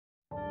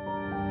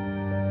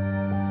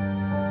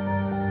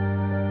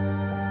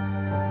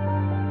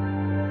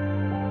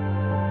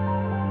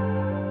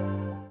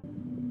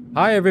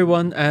Hi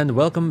everyone and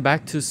welcome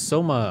back to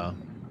SOMA.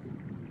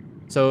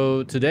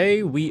 So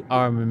today we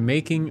are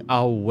making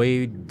our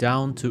way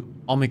down to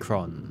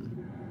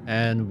Omicron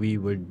and we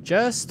were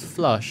just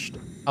flushed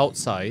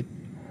outside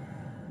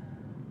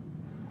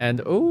and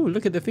oh,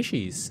 look at the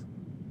fishies.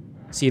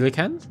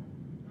 Coelacanth?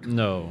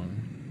 No.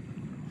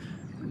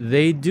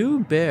 They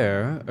do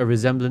bear a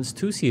resemblance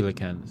to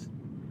coelacanth,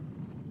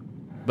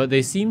 but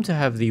they seem to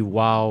have the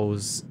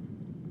WoW's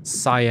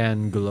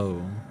cyan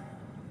glow.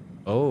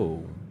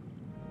 Oh.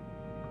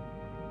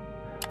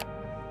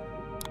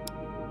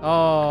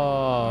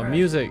 Oh, right.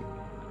 Music.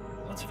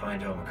 Let's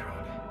find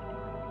Omicron.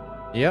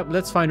 Yep,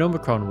 let's find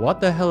Omicron. What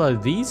the hell are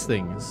these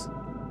things?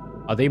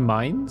 Are they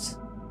mines?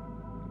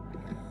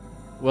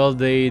 Well,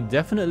 they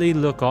definitely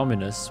look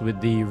ominous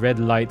with the red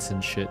lights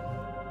and shit.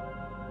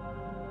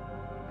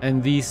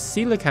 And these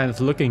coelacanth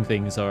looking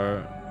things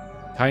are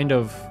kind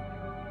of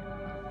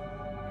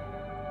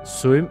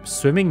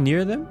swimming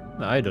near them?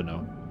 I don't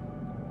know.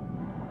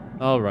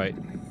 Alright.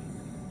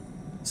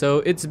 So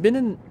it's been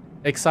an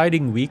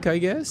exciting week, I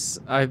guess.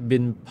 I've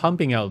been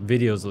pumping out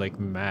videos like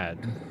mad.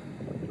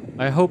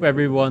 I hope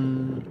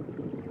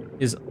everyone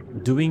is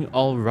doing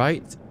all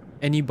right.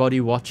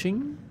 Anybody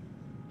watching?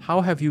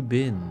 How have you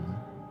been?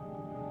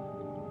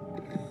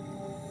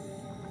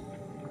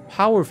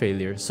 Power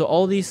failures. So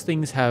all these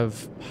things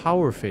have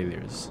power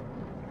failures.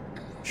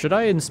 Should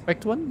I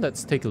inspect one?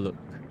 Let's take a look.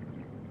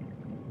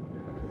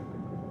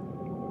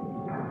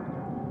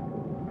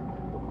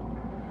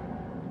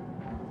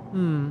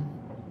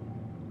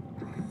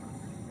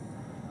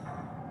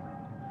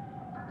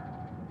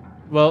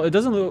 Well, it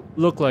doesn't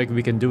look like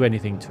we can do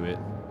anything to it.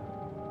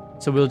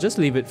 So we'll just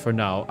leave it for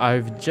now.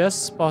 I've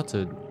just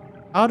spotted,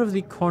 out of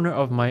the corner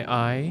of my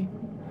eye,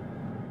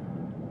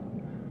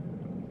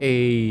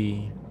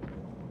 a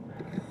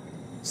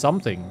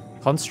something.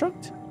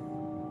 Construct?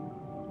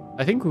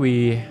 I think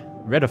we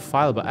read a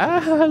file, but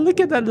look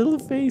at that little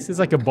face. It's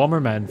like a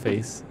Bomberman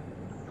face.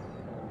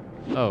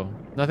 Oh,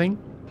 nothing?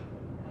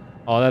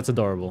 Oh, that's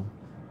adorable.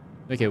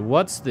 Okay,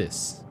 what's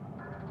this?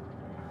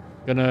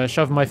 Gonna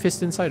shove my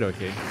fist inside?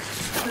 Okay.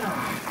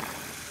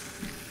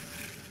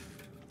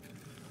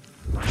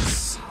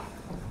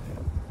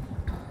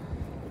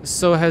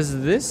 So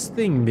has this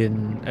thing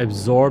been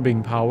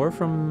absorbing power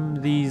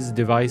from these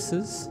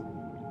devices?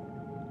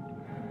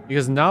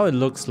 Because now it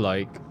looks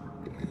like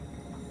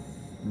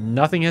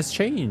nothing has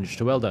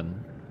changed. Well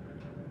done.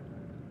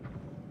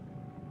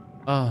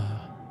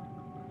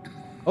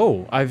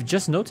 Oh, I've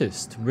just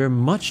noticed. We're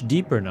much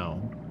deeper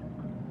now.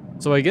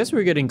 So I guess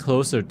we're getting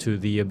closer to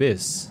the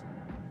abyss,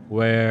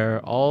 where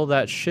all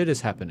that shit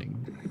is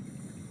happening.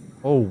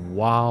 Oh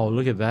wow,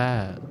 look at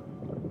that.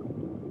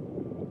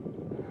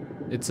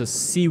 It's a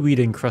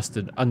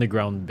seaweed-encrusted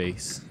underground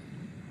base.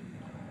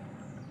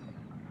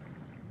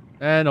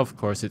 And of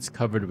course it's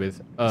covered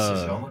with, This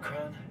is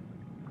Omicron?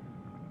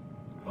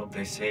 Hope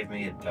they saved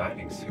me a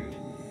diving suit.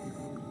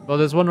 Well,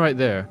 there's one right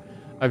there.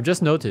 I've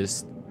just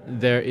noticed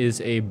there is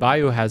a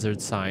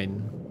biohazard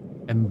sign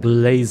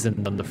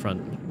emblazoned on the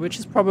front, which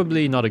is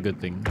probably not a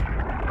good thing.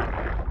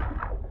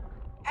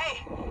 Hey,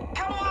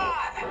 come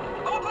on!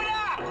 Open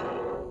up!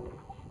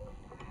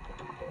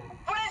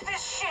 What is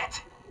this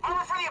shit?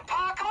 Armor for the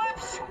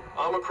apocalypse?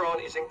 Omicron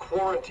is in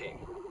quarantine.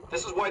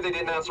 This is why they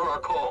didn't answer our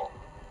call.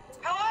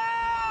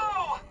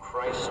 Hello!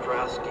 Christ,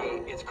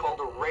 Strasky, it's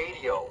called a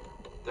radio.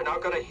 They're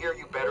not gonna hear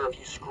you better if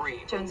you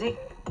scream. Jonesy,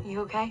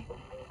 you okay?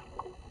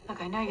 Look,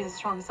 I know you're the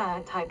strong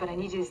silent type, but I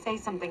need you to say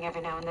something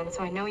every now and then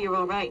so I know you're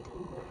all right.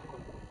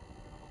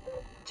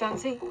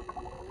 Jonesy?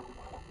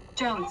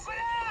 Jones. Open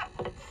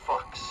up!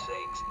 Fuck's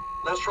sakes.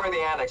 Let's try the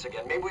annex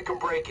again. Maybe we can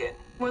break in.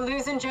 We're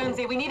losing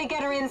Jonesy. We need to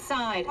get her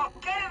inside. Well,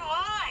 get in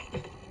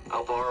line!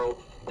 Alvaro,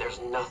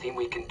 there's nothing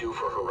we can do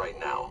for her right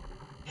now.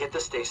 Hit the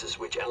stasis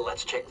switch and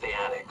let's check the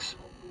annex.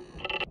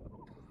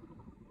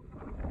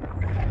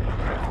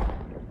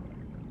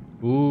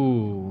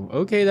 Ooh,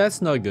 okay,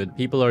 that's not good.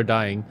 People are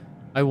dying.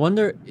 I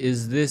wonder,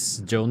 is this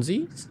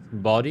Jonesy's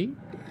body?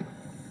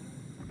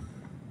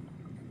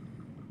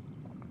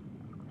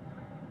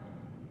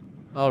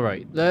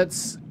 Alright,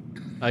 let's,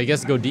 I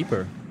guess, go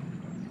deeper.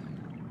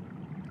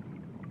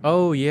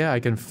 Oh yeah, I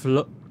can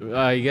float,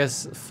 I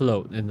guess,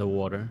 float in the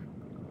water.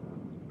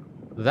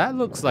 That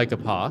looks like a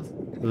path.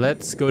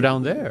 Let's go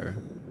down there.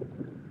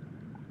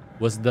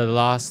 Was the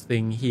last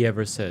thing he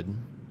ever said.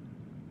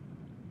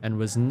 And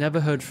was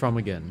never heard from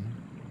again.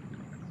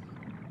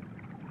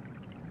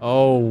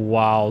 Oh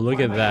wow, look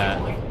at that.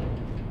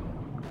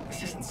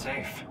 This isn't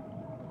safe.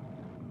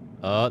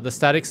 The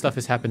static stuff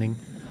is happening.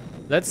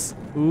 Let's...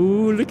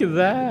 Ooh, look at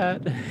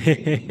that.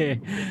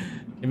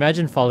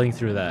 Imagine falling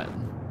through that.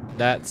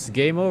 That's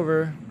game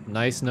over.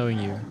 Nice knowing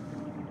you.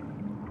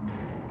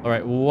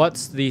 Alright,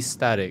 what's the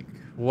static?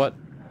 What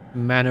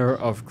manner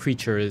of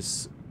creature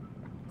is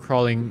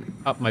crawling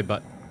up my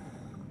butt?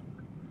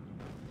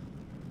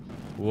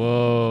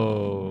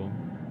 Whoa.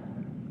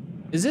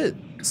 Is it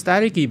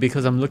staticky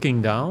because I'm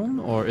looking down?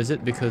 Or is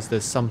it because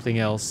there's something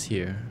else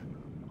here?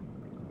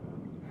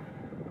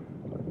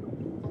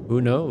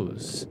 Who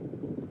knows?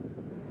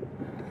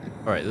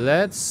 Alright,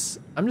 let's...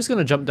 I'm just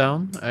gonna jump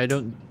down. I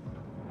don't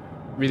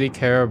really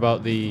care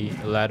about the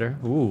ladder.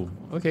 Ooh,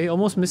 okay,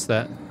 almost missed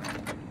that.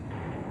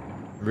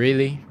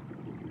 Really?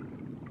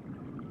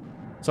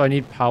 So I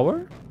need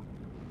power?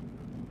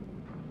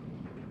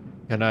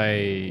 Can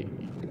I...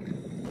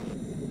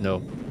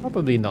 No,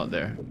 probably not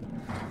there.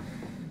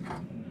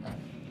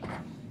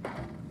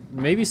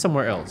 Maybe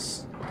somewhere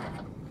else.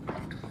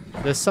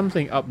 There's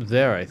something up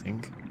there, I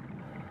think.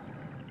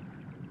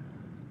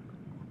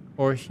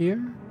 Or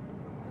here?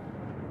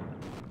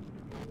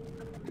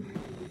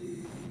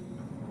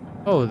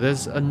 Oh,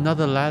 there's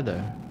another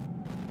ladder.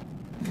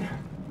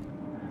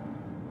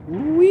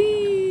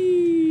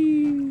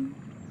 Whee!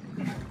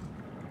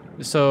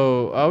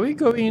 So, are we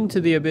going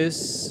into the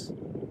abyss?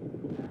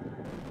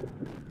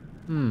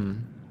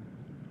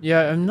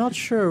 Yeah, I'm not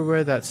sure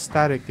where that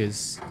static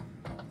is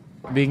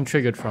being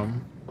triggered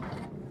from.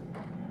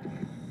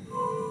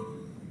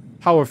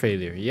 Power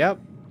failure, yep.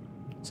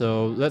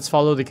 So, let's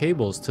follow the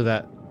cables to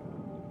that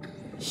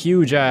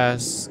huge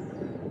ass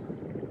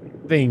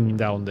thing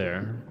down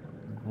there.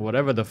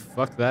 Whatever the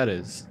fuck that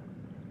is.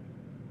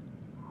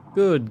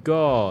 Good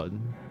God.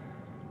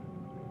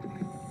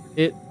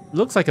 It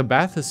looks like a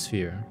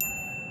bathysphere.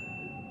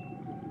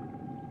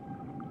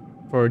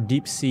 For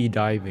deep sea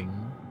diving.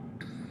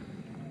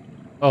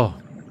 Oh.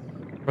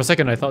 For a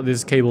second I thought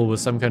this cable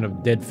was some kind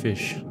of dead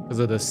fish because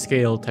of the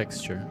scale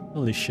texture.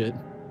 Holy shit.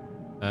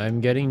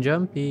 I'm getting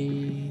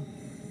jumpy.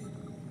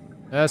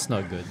 That's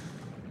not good.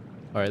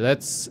 Alright,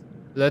 let's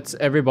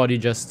everybody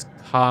just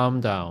calm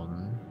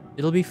down.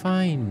 It'll be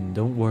fine,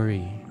 don't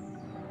worry.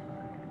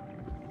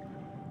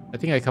 I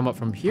think I come up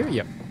from here?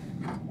 Yep.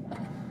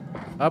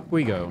 Up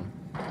we go.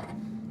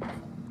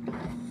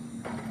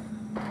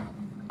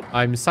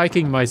 I'm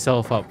psyching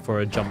myself up for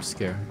a jump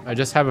scare. I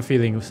just have a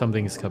feeling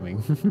something's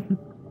coming.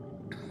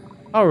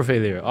 Power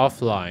failure,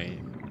 offline.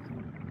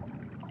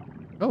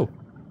 Oh,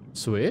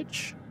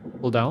 switch?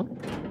 Pull down?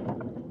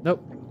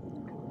 Nope.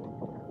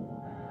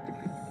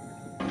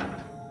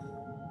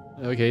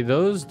 Okay,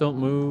 those don't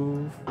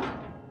move.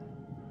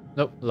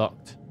 Nope,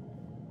 locked.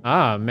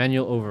 Ah,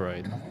 manual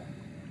override.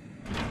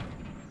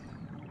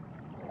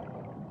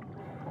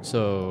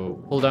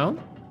 So, pull down?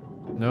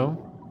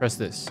 No? Press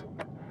this.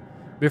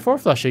 Before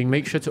flushing,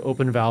 make sure to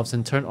open valves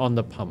and turn on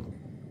the pump.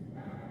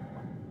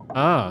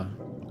 Ah.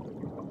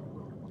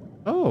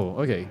 Oh,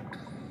 okay.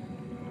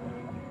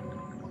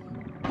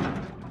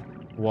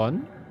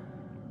 1.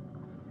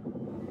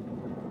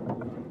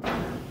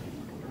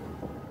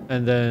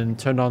 And then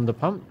turn on the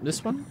pump.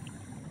 This one?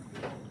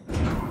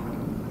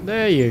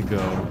 There you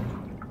go.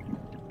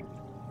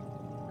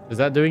 Is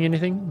that doing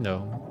anything?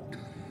 No.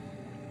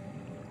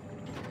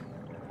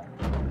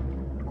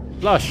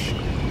 Flush!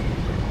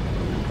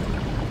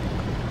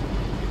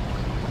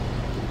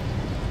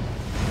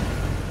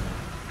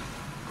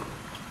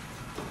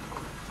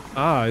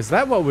 Ah, is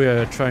that what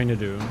we're trying to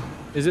do?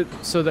 Is it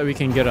so that we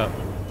can get up?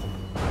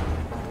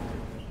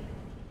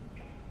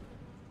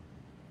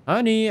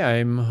 Honey,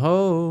 I'm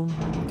home.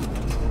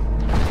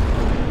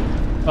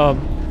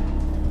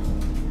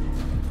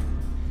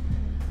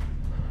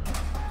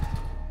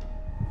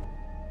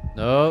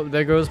 No,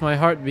 there goes my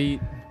heartbeat.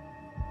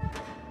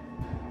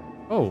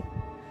 Oh,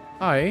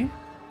 hi.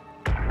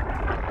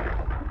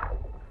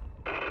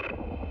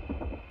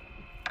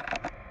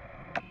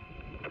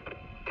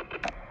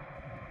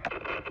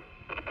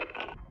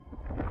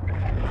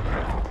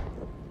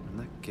 I'm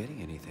not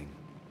getting anything.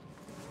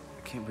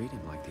 I can't read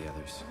him like the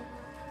others.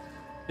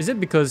 Is it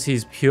because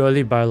he's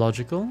purely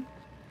biological?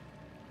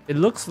 It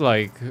looks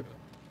like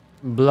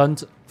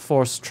blunt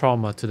force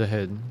trauma to the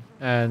head,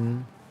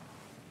 and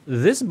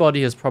this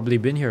body has probably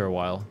been here a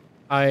while.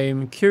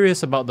 I'm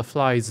curious about the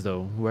flies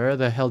though. Where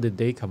the hell did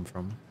they come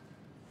from?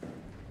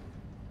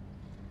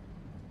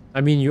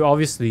 I mean, you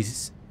obviously...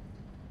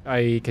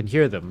 I can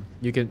hear them.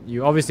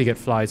 You obviously get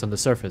flies on the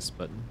surface,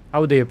 but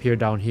how would they appear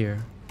down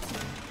here?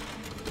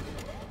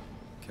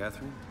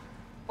 Catherine?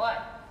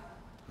 What?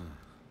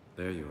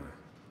 There you are.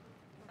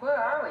 Where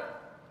are we?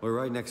 We're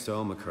right next to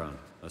Omicron,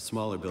 a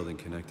smaller building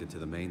connected to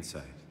the main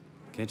site.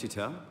 Can't you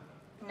tell?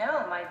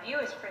 No, my view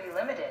is pretty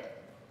limited.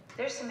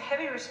 There's some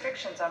heavy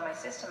restrictions on my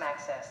system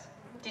access.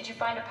 Did you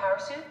find a power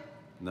suit?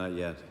 Not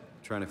yet.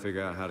 Trying to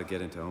figure out how to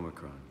get into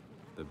Omicron,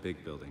 the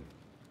big building.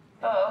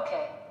 Oh,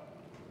 okay.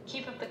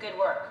 Keep up the good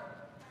work.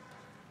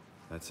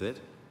 That's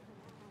it?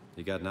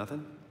 You got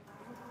nothing?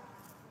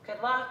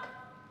 Good luck.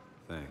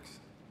 Thanks.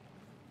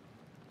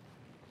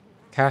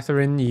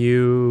 Catherine,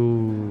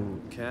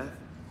 you... Kath,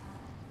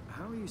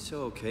 how are you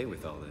so okay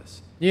with all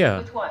this? Yeah.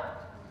 With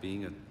what?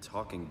 Being a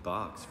talking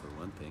box, for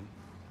one thing.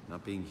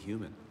 Not being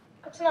human.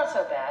 It's not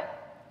so bad.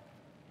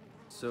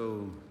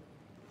 So,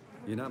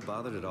 you're not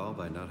bothered at all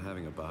by not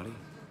having a body?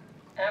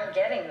 I'm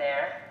getting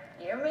there.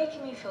 You're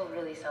making me feel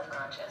really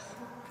self-conscious.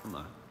 Come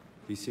on,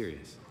 be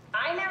serious.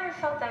 I never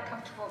felt that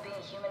comfortable being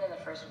human in the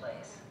first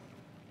place.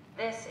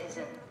 This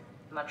isn't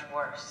much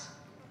worse.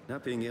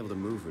 Not being able to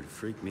move would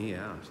freak me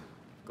out.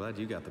 Glad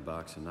you got the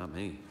box and not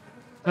me.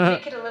 Would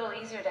make it a little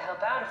easier to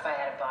help out if I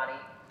had a body,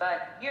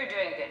 but you're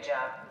doing a good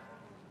job.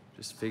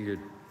 Just figured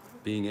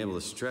being able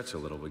to stretch a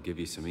little would give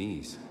you some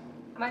ease.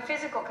 My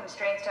physical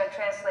constraints don't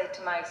translate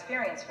to my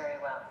experience very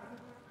well.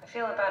 I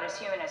feel about as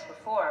human as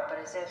before, but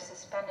as if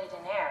suspended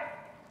in air.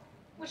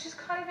 Which is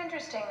kind of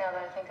interesting now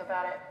that I think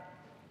about it.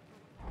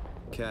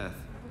 Kath,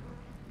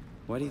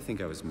 why do you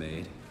think I was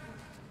made?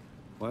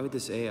 Why would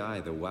this AI,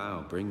 the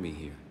WoW, bring me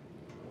here?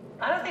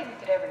 I don't think we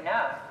could ever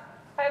know.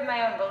 I have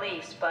my own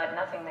beliefs, but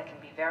nothing that can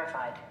be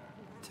verified.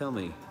 Tell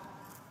me,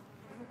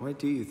 why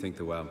do you think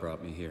the WoW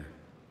brought me here?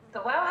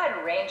 The WoW had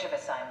a range of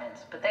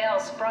assignments, but they all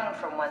sprung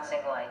from one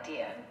single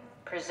idea: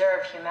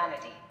 preserve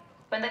humanity.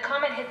 When the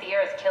comet hit the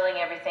Earth, killing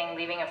everything,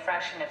 leaving a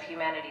fraction of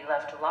humanity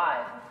left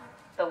alive,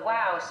 the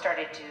WoW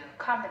started to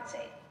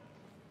compensate.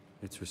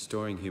 It's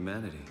restoring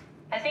humanity.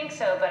 I think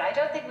so, but I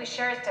don't think we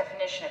share its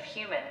definition of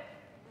human.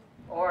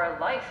 Or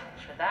life,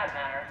 for that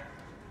matter.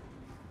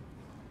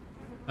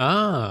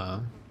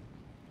 Ah.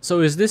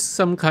 So is this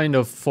some kind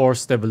of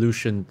forced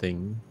evolution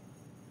thing?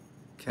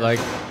 Kath, Like...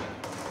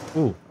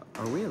 Ooh.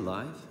 are we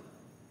alive?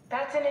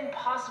 That's an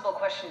impossible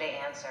question to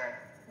answer.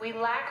 We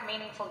lack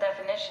meaningful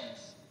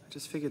definitions. I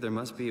just figured there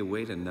must be a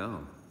way to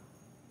know.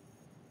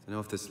 To know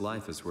if this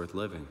life is worth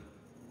living.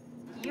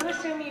 You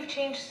assume you've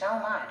changed so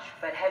much,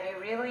 but have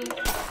you really?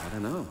 I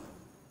don't know.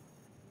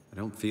 I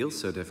don't feel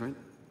so different.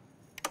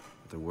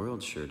 But the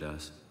world sure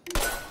does.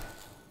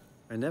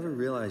 I never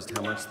realized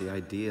how much the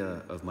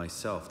idea of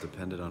myself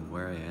depended on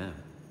where I am.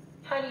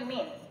 How do you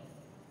mean?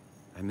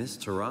 I miss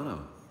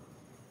Toronto.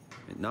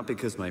 Not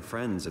because my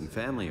friends and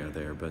family are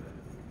there, but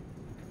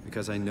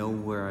because I know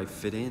where I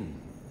fit in.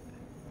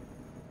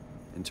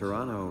 In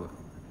Toronto,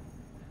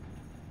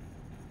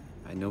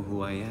 I know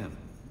who I am.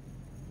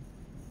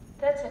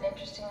 That's an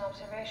interesting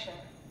observation.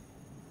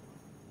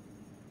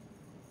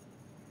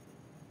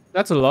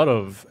 That's a lot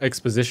of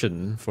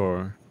exposition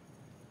for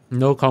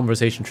no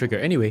conversation trigger.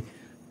 Anyway,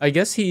 I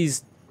guess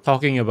he's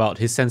talking about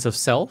his sense of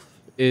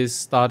self is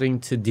starting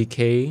to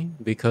decay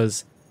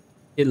because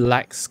it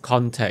lacks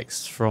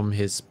context from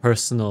his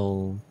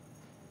personal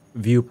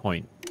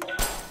viewpoint.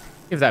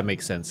 If that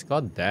makes sense.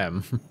 God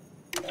damn.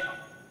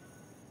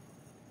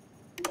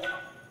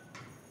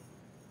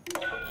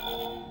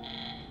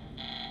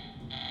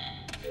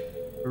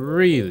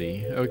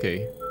 Really?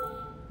 Okay.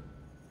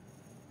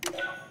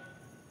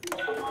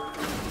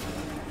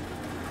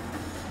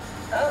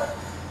 Oh,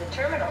 the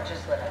terminal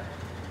just lit up.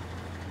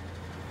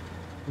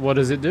 What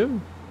does it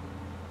do?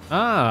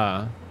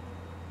 Ah.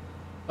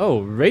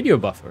 Oh, radio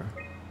buffer.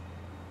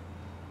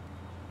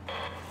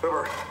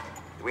 Uber,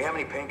 do we have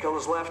any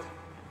painkillers left?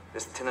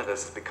 This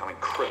tinnitus is becoming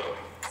crippling.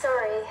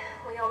 Sorry,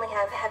 we only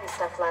have heavy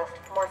stuff left.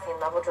 Morphine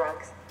level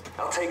drugs.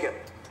 I'll take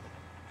it.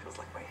 Feels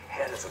like my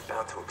head is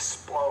about to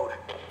explode.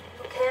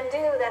 Can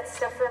do, that's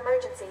stuff for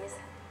emergencies.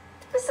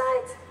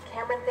 Besides,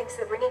 Cameron thinks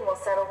the ringing will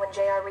settle when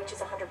JR reaches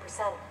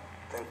 100%.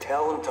 Then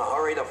tell him to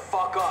hurry the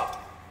fuck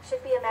up.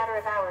 Should be a matter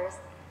of hours.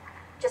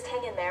 Just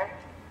hang in there.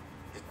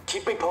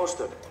 Keep me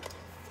posted.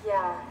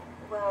 Yeah,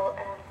 well,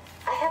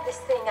 I have this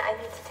thing I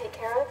need to take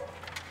care of,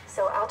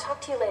 so I'll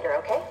talk to you later,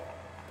 okay?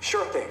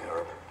 Sure thing,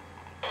 Herb.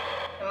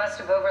 It must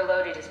have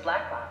overloaded his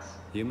black box.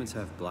 Humans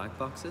have black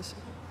boxes?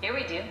 Here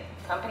we do.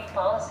 Company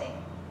policy.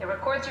 It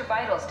records your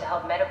vitals to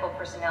help medical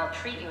personnel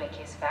treat you in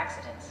case of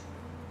accidents.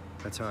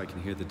 That's how I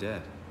can hear the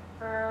dead.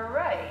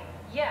 Right.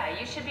 Yeah,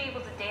 you should be able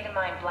to data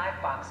mine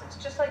black boxes,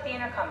 just like the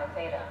intercom in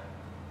Theta.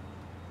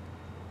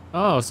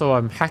 Oh, so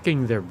I'm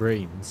hacking their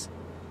brains.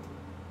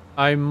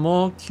 I'm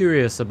more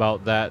curious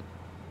about that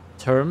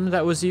term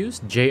that was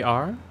used,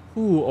 JR.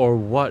 Who or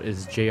what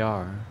is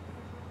JR?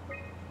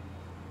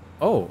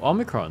 Oh,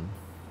 Omicron.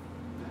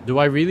 Do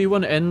I really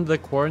want to end the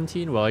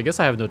quarantine? Well, I guess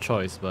I have no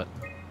choice, but...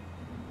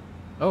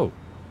 Oh.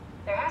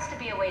 There has to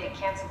be a way to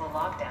cancel the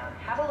lockdown.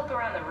 Have a look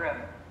around the room.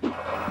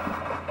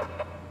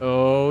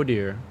 Oh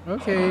dear.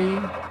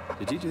 Okay.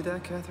 Did you do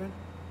that, Catherine?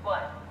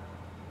 What?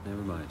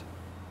 Never mind.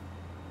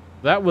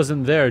 That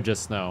wasn't there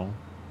just now.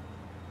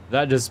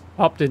 That just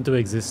popped into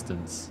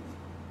existence.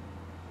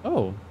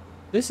 Oh.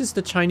 This is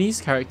the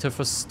Chinese character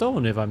for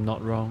stone, if I'm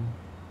not wrong.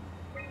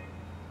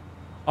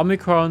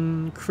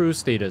 Omicron crew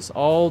status.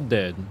 All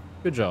dead.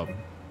 Good job.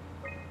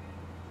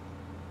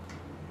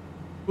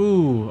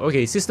 Ooh.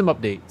 Okay, system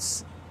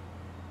updates.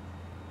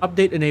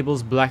 Update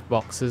enables black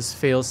boxes.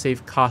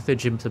 Failsafe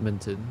Carthage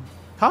implemented.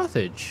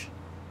 Carthage?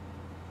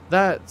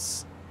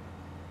 That's...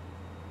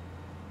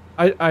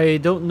 I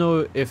don't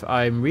know if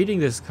I'm reading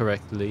this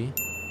correctly,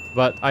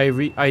 but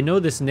I know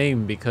this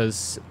name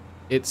because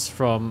it's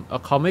from a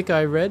comic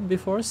I read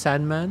before,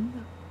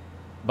 Sandman,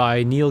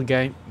 by Neil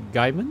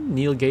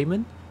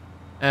Gaiman.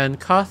 And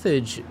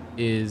Carthage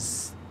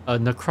is a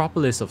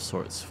necropolis of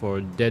sorts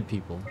for dead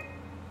people.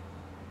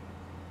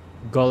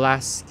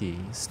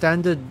 Golaski,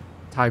 standard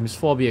times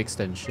 4B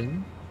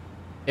extension,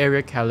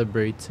 area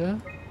calibrator,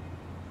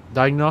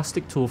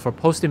 diagnostic tool for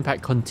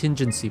post-impact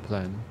contingency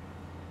plan.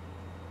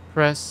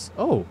 Press,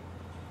 oh,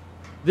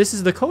 this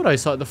is the code I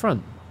saw at the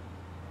front.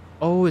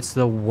 Oh, it's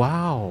the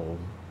wow.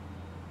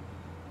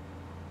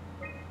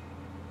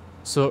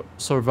 So,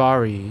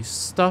 Sorvari,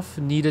 stuff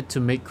needed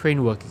to make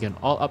crane work again,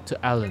 all up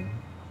to Alan.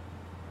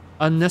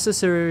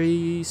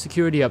 Unnecessary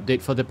security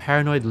update for the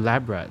paranoid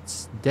lab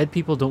rats. Dead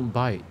people don't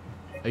bite.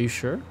 Are you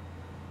sure?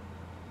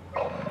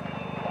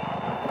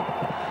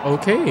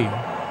 Okay.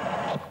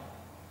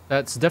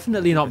 That's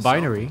definitely not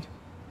binary.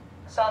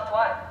 Salt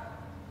what?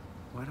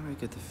 Why do I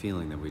get the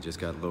feeling that we just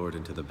got lowered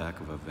into the back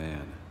of a van?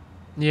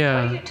 What are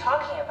Yeah. you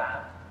talking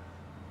about?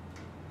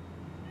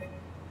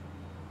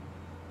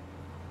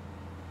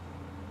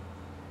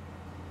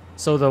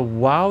 So the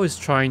WoW is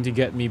trying to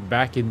get me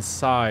back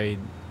inside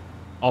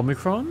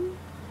Omicron?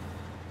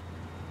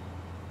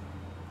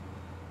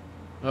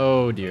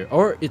 Oh dear.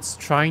 Or it's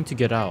trying to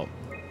get out.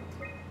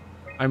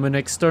 I'm an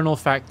external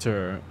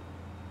factor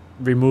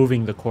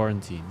removing the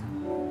quarantine.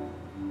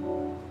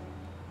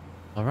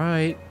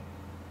 Alright.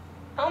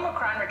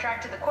 Omicron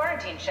retracted the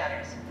quarantine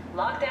shutters.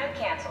 Lockdown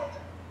canceled.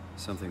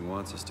 Something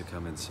wants us to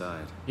come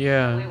inside. We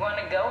Yeah. want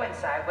to go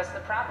inside. What's the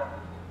problem?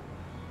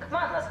 Come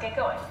on, let's get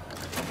going.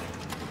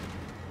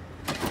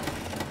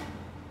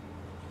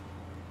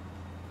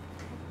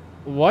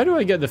 Why do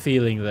I get the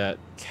feeling that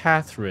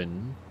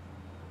Catherine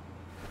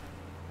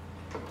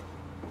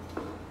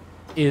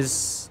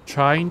is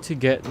trying to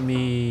get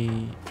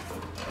me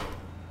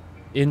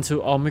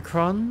into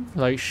Omicron?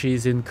 Like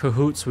she's in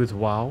cahoots with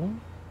WoW?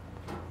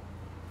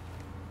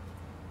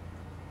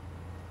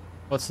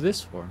 What's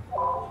this for?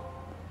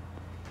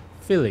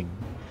 Filling.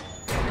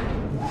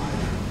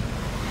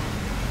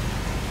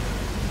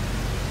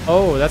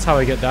 Oh, that's how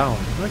I get down.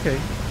 Okay.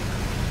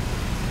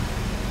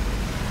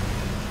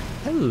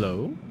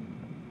 Hello.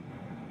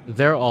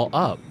 They're all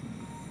up.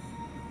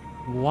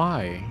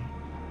 Why?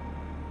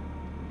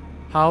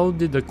 How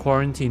did the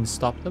quarantine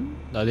stop them?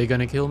 Are they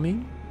gonna kill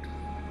me?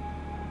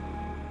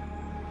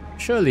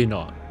 Surely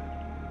not.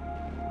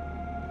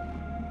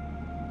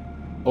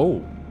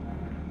 Oh.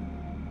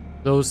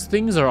 Those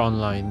things are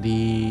online.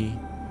 The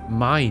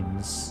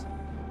mines,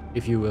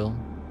 if you will.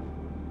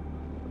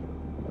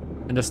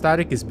 And the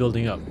static is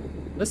building up.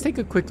 Let's take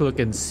a quick look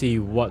and see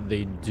what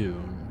they do.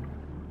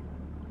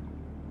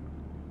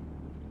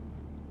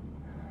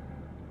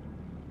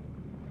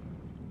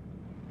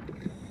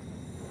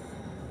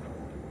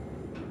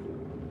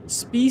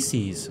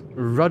 Species,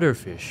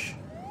 rudderfish.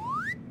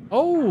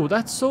 Oh,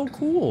 that's so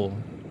cool.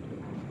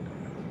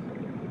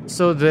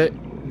 So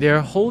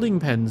they're holding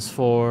pens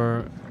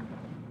for,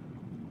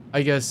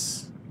 I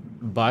guess,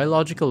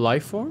 biological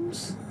life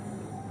forms?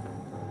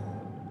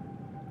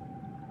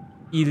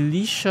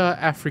 Elisha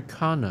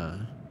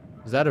africana.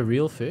 Is that a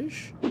real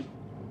fish?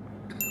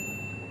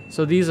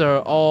 So these are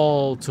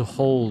all to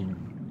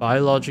hold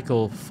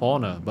biological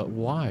fauna, but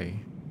why?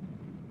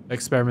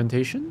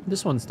 Experimentation?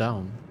 This one's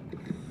down.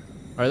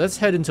 Alright, let's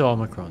head into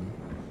Omicron.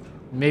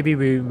 Maybe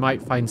we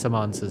might find some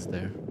answers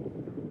there.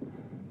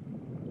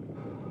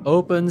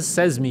 Open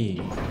sesame.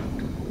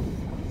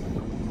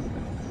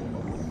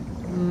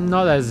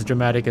 Not as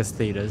dramatic as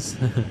Theta's.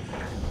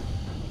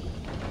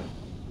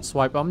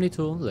 Swipe Omni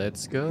tool,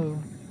 let's go.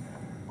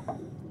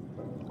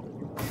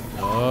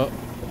 Oh,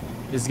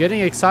 it's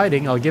getting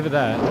exciting, I'll give it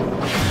that.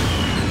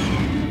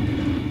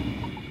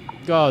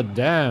 God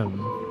damn.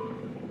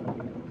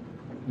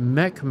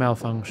 Mech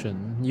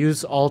malfunction.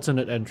 Use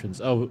alternate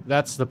entrance. Oh,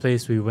 that's the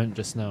place we went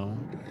just now.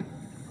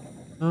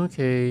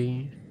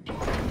 Okay.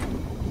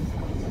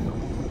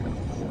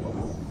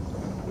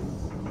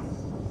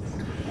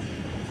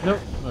 Nope.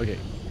 Okay.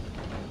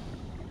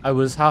 I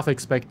was half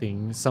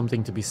expecting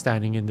something to be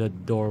standing in the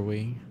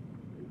doorway.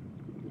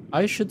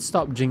 I should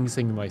stop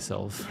jinxing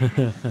myself.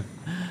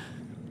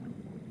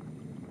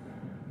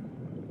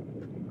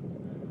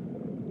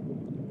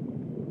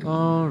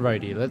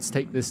 Alrighty, let's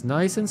take this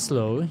nice and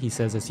slow, he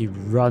says as he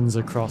runs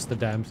across the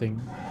damn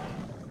thing.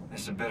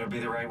 This had better be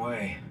the right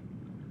way.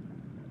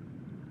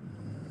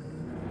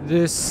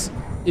 This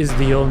is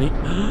the only...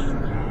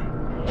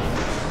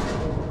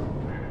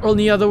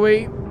 only other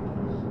way.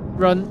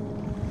 Run.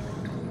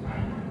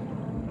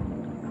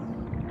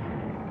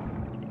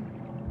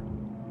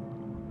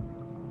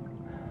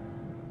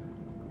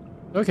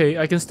 Okay,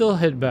 I can still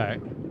head back.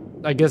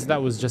 I guess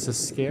that was just a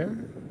scare.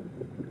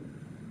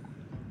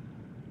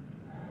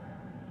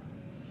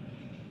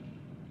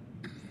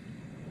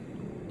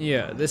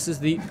 Yeah, this is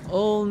the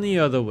only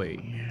other way.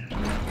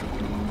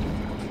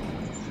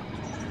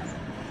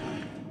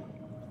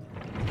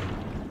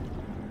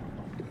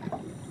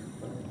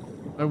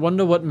 I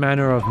wonder what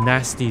manner of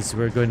nasties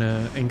we're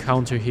gonna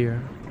encounter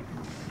here.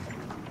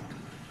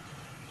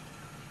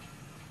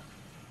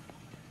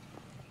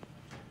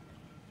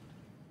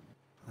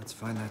 Let's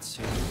find that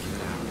safe and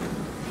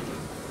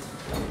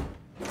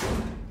get out.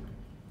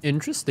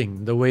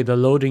 Interesting, the way the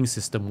loading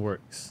system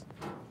works.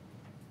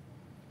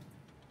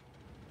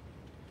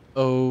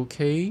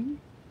 Okay.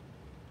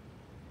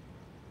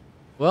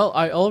 Well,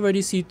 I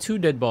already see 2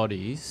 dead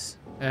bodies,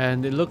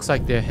 and it looks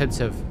like their heads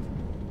have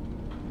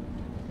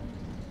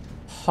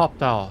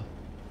hopped off.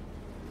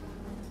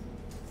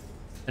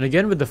 And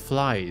again with the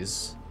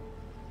flies.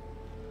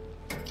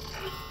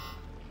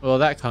 Well,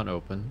 that can't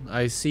open.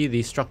 I see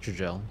the structure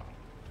gel.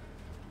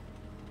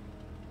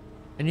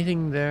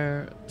 Anything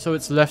there? So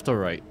it's left or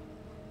right?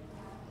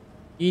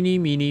 Eeny,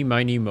 meeny,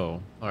 miny,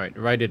 mo. Alright,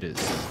 right it is.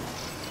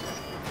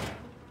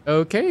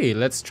 Okay,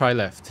 let's try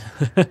left.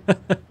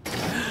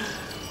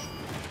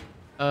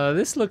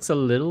 This looks a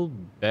little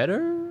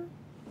better?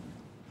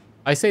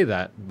 I say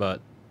that,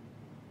 but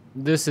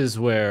this is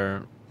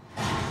where...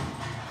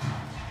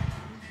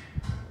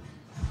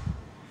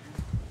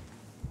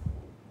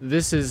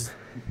 This is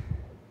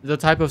the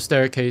type of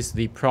staircase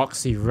the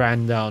proxy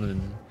ran down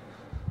and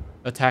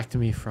attacked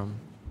me from.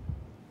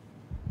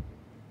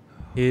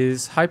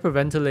 His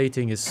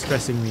hyperventilating is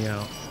stressing me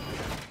out.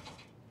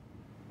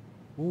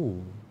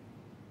 Ooh.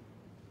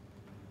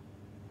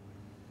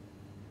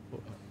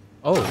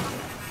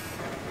 Oh.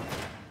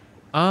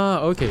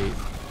 Ah, okay.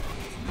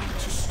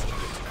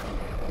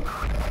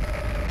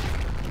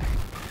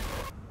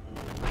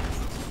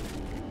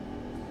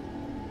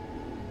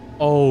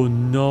 Oh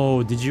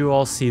no, did you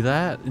all see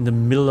that? In the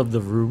middle of the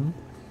room?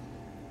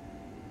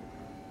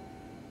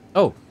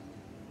 Oh.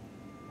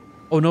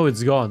 Oh no,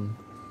 it's gone.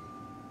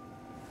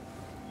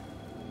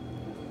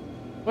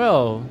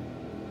 Well,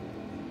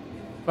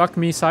 fuck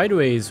me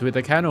sideways with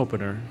a can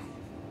opener.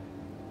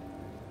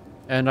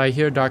 And I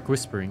hear dark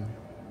whispering.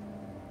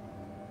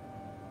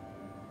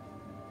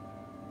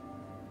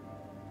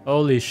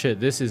 Holy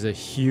shit, this is a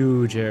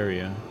huge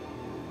area.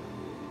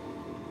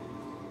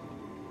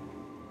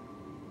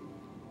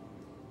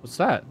 What's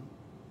that?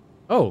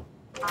 Oh.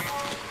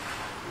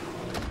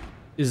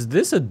 Is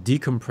this a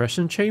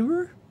decompression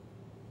chamber?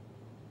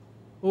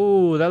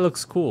 Oh, that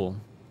looks cool.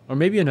 Or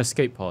maybe an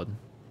escape pod.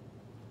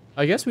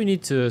 I guess we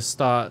need to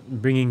start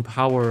bringing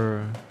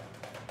power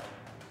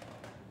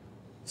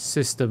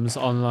systems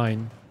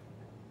online.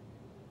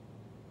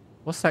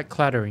 What's that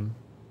clattering?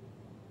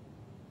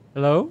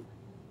 Hello?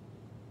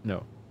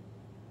 No.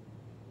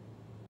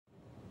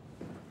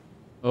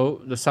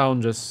 Oh, the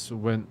sound just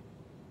went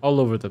all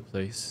over the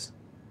place.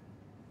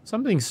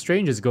 Something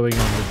strange is going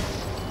on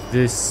with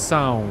this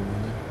sound.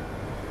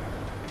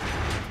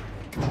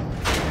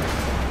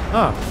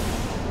 Ah.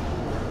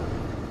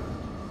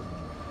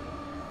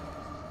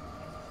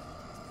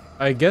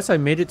 I guess I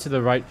made it to the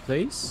right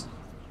place.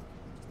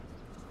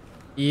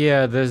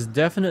 Yeah, there's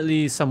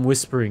definitely some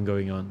whispering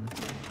going on.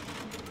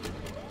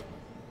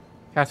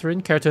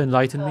 Catherine, care to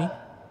enlighten me?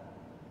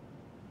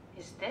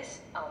 Is this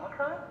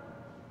Omicron?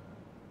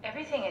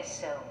 Everything is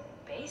so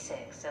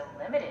basic, so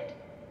limited.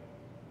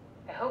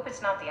 I hope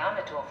it's not the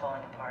Omnitool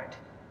falling apart.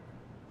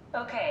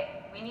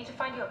 Okay, we need to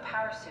find you a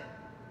power suit.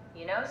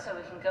 You know, so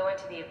we can go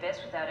into the abyss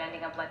without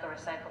ending up like a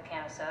recycled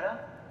can of soda.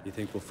 You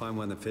think we'll find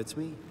one that fits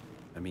me?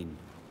 I mean,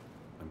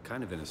 I'm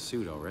kind of in a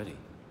suit already.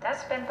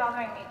 That's been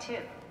bothering me too.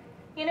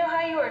 You know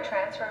how you were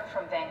transferred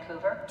from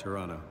Vancouver?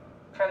 Toronto.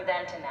 From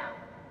then to now.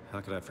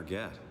 How could I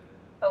forget?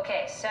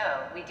 Okay, so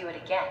we do it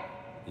again.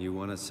 You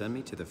want to send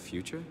me to the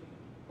future?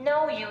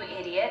 No, you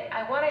idiot.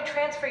 I want to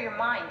transfer your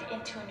mind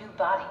into a new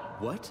body.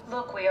 What?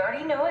 Look, we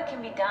already know it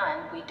can be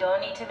done. We don't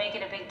need to make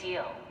it a big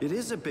deal. It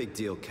is a big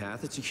deal,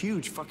 Kath. It's a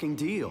huge fucking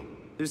deal.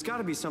 There's got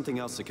to be something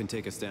else that can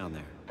take us down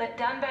there. But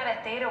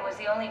Dunbat Theta was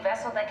the only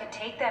vessel that could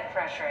take that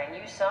pressure, and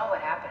you saw what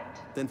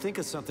happened. Then think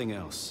of something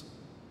else.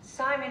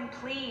 Simon,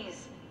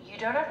 please. You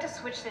don't have to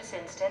switch this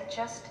instant.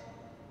 Just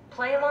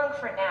play along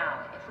for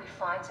now. If we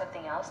find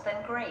something else,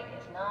 then great.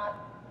 If not...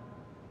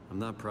 I'm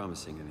not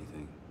promising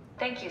anything.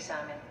 Thank you,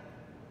 Simon.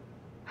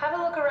 Have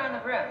a look around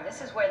the room.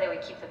 This is where they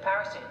would keep the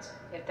power suits,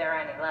 if there are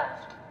any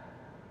left.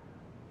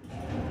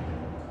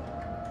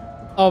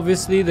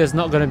 Obviously, there's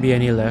not gonna be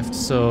any left,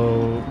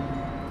 so...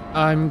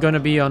 I'm gonna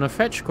be on a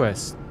fetch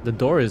quest. The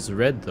door is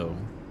red, though.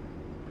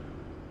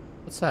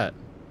 What's that?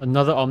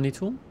 Another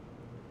Omnitool?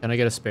 Can I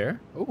get a spare?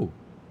 Oh.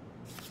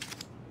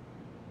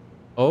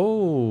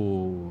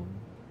 Oh.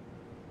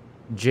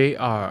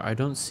 JR, I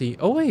don't see...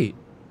 Oh, wait.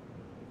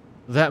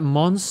 That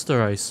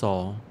monster I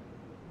saw.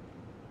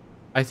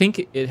 I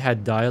think it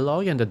had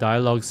dialogue, and the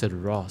dialogue said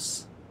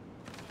Ross.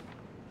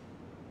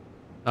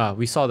 Ah,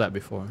 we saw that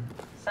before.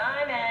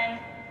 Simon,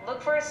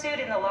 look for a suit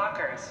in the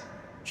lockers.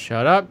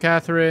 Shut up,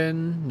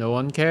 Catherine. No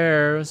one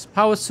cares.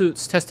 Power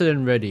suits tested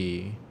and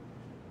ready.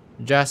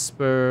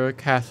 Jasper,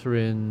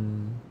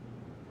 Catherine,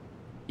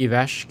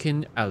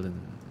 Ivashkin, Allen.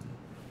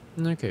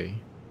 Okay.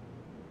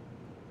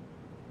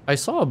 I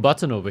saw a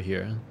button over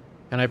here.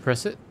 Can I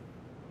press it?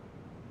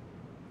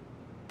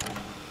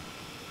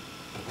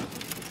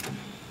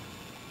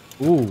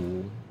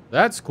 Ooh,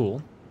 that's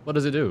cool. What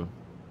does it do?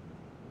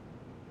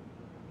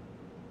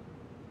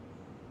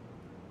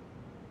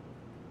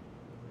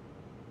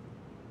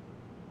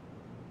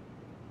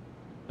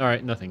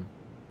 Alright, nothing.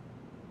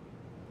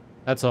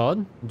 That's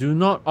odd. Do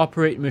not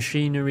operate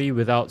machinery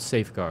without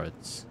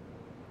safeguards.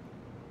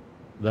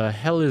 The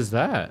hell is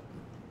that?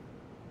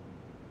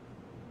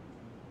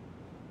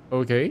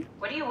 Okay.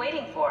 What are you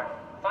waiting for?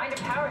 Find a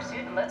power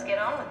suit and let's get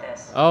on with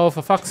this. Oh,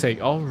 for fuck's sake.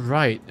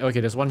 Alright. Okay,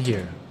 there's one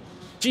here.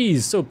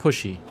 Jeez, so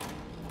pushy.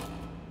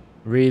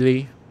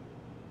 Really?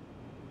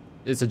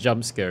 It's a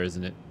jump scare,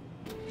 isn't it?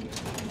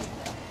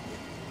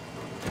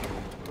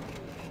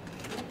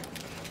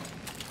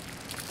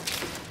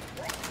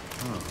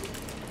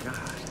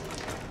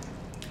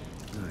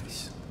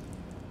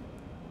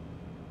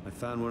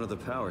 found one of the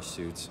power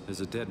suits.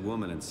 There's a dead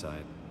woman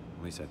inside.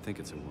 At least I think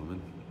it's a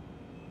woman.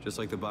 Just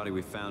like the body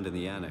we found in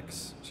the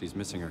annex. She's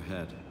missing her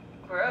head.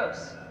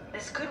 Gross.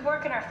 This could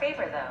work in our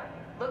favor,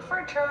 though. Look for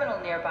a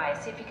terminal nearby,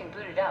 see if you can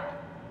boot it up.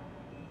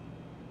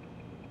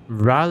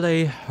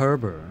 Raleigh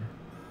Herber.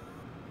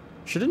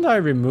 Shouldn't I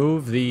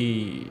remove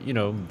the,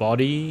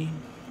 body?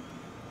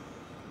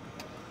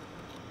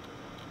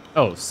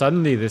 Oh,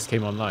 suddenly this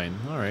came online.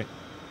 Alright.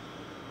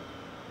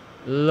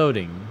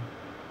 Loading.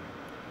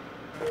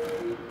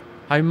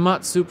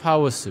 Haimatsu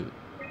power suit.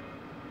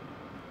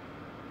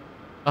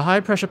 A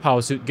high-pressure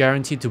power suit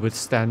guaranteed to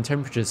withstand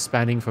temperatures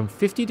spanning from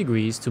 50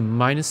 degrees to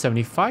minus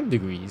 75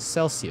 degrees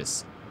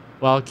Celsius,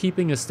 while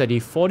keeping a steady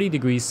 40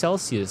 degrees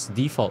Celsius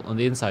default on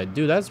the inside.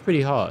 Dude, that's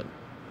pretty hot.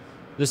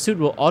 The suit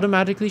will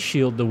automatically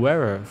shield the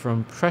wearer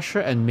from pressure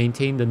and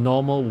maintain the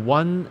normal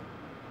 1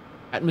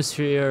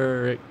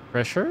 atmospheric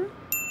pressure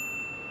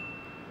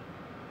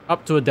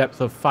up to a depth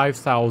of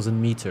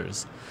 5,000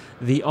 meters.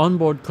 The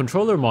onboard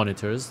controller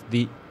monitors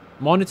the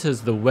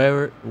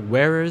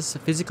wearer's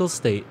physical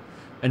state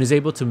and is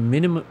able to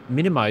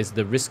minimize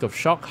the risk of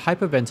shock,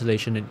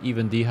 hyperventilation, and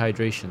even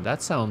dehydration.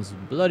 That sounds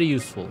bloody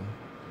useful.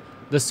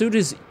 The suit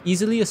is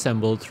easily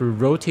assembled through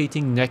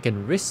rotating neck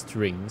and wrist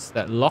rings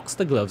that locks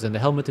the gloves and the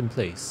helmet in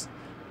place.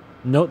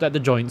 Note that the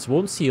joints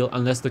won't seal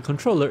unless the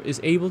controller is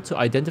able to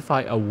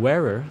identify a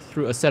wearer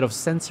through a set of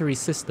sensory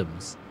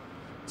systems.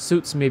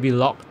 Suits may be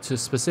locked to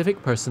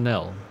specific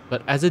personnel,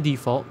 but as a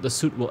default, the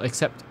suit will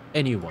accept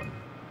anyone.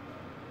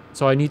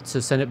 So I need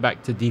to send it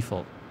back to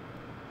default.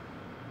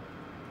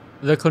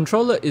 The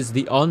controller is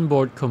the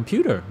onboard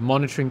computer,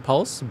 monitoring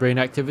pulse, brain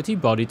activity,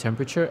 body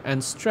temperature,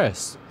 and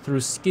stress through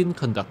skin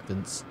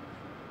conductance.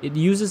 It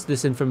uses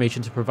this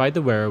information to provide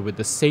the wearer with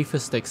the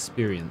safest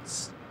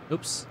experience.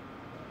 Oops.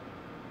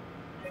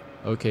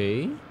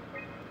 Okay.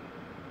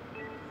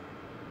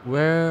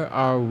 Where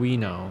are we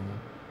now?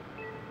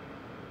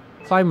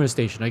 Climber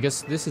station. I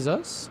guess this is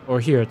us? Or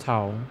here,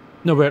 Tau.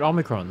 No, we're at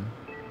Omicron.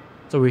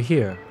 So we're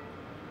here.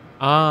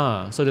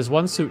 Ah, so there's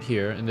one suit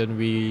here, and then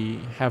we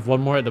have one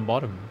more at the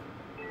bottom.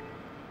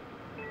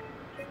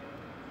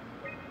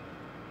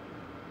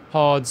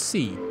 Pod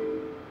C.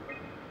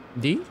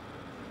 D?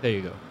 There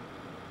you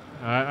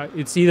go.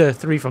 It's either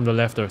 3 from the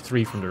left or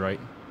 3 from the right.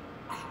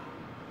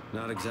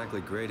 Not exactly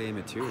grade A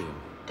material.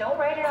 Don't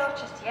write it off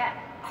just yet.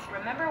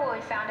 Remember what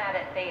we found out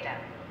at Theta?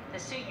 The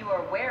suit you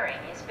are wearing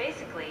is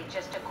basically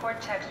just a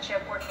Cortex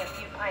chip working a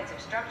few pints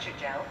of structure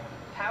gel,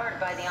 powered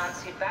by the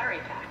on-suit battery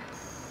pack.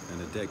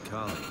 And a dead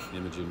colleague,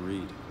 Imogen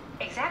Reed.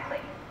 Exactly.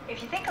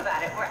 If you think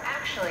about it, we're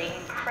actually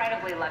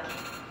incredibly lucky.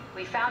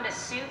 We found a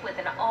suit with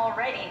an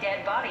already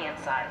dead body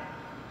inside.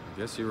 I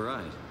guess you're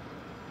right.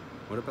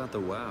 What about the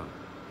WoW?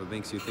 What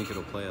makes you think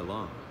it'll play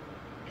along?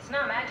 It's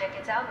not magic,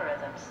 it's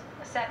algorithms.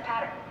 A set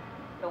pattern.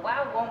 The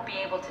WoW won't be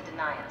able to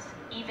deny us,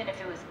 even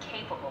if it was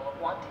capable of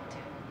wanting to.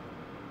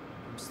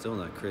 I'm still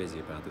not crazy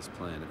about this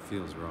plan. It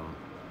feels wrong.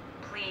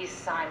 Please,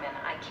 Simon,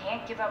 I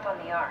can't give up on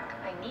the Ark.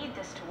 I need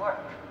this to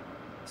work.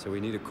 So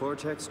we need a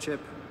Cortex chip,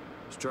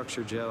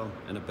 structure gel,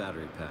 and a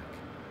battery pack.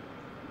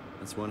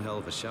 That's one hell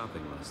of a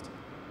shopping list.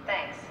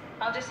 Thanks.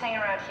 I'll just hang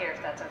around here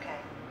if that's okay.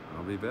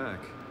 I'll be back.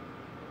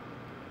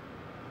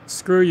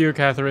 Screw you,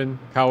 Catherine.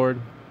 Coward.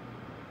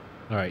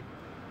 Alright.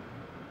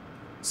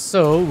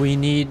 So, we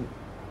need...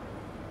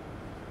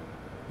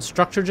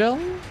 structure gel?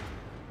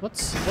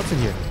 What's in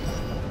here?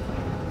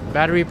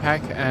 Battery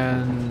pack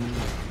and...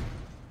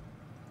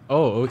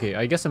 oh, okay.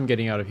 I guess I'm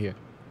getting out of here.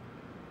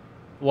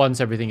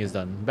 Once everything is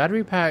done.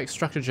 Battery pack,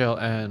 structure gel,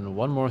 and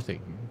one more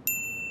thing.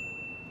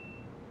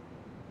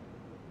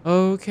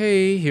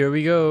 Okay, here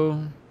we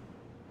go.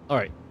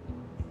 Alright.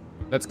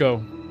 Let's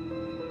go.